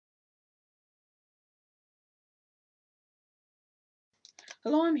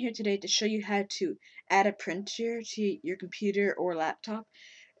Hello, I'm here today to show you how to add a printer to your computer or laptop.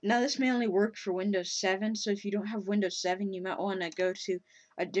 Now, this may only work for Windows 7, so if you don't have Windows 7, you might want to go to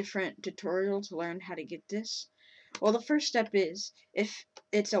a different tutorial to learn how to get this. Well, the first step is, if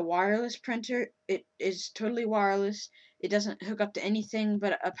it's a wireless printer, it is totally wireless. It doesn't hook up to anything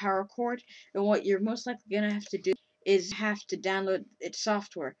but a power cord, and what you're most likely going to have to do is have to download its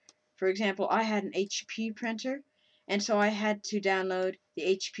software. For example, I had an HP printer, and so I had to download the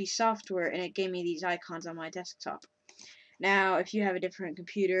HP software, and it gave me these icons on my desktop. Now, if you have a different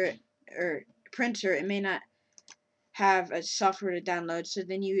computer or printer, it may not have a software to download, so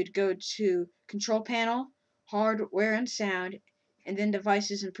then you would go to Control Panel, Hardware and Sound, and then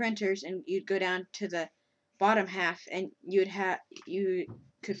Devices and Printers, and you'd go down to the bottom half, and you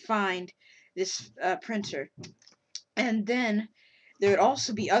could find this printer. And then there would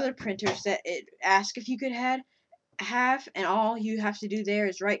also be other printers that it asked if you could have, and all you have to do there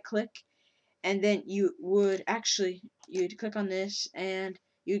is right click, and then you'd click on this, and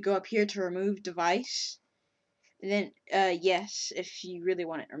you'd go up here to remove device, and then yes, if you really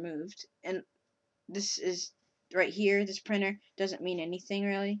want it removed. And this is right here, this printer doesn't mean anything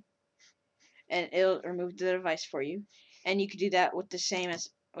really, and it'll remove the device for you. And you could do that with this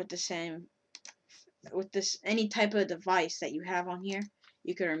any type of device that you have on here,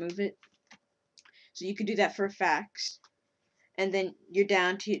 you could remove it. So you could do that for a fax, and then you're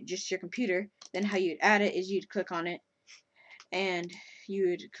down to just your computer. Then how you'd add it is you'd click on it, and you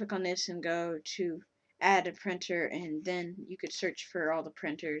would click on this and go to add a printer, and then you could search for all the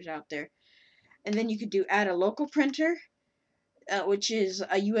printers out there. And then you could do add a local printer, which is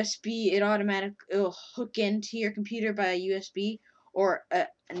a USB. It'll hook into your computer by a USB, or a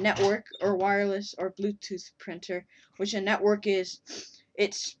network, or wireless, or Bluetooth printer, which a network is,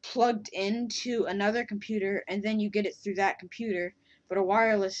 it's plugged into another computer, and then you get it through that computer. But a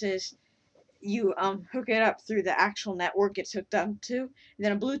wireless is, you hook it up through the actual network it's hooked up to. And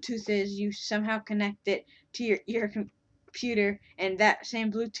then a Bluetooth is, you somehow connect it to your computer, and that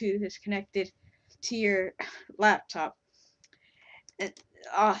same Bluetooth is connected to your laptop. And,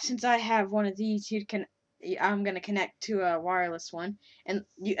 since I have one of these, I'm gonna connect to a wireless one, and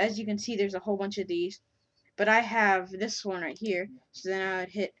as you can see, there's a whole bunch of these. But I have this one right here, so then I would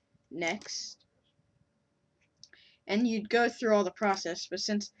hit next, and you'd go through all the process. But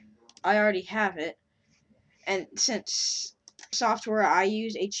since I already have it, and since software I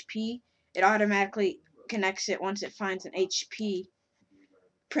use, HP, it automatically connects it once it finds an HP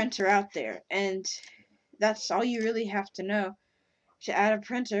printer out there. And that's all you really have to know to add a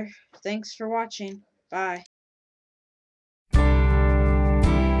printer. Thanks for watching. Bye.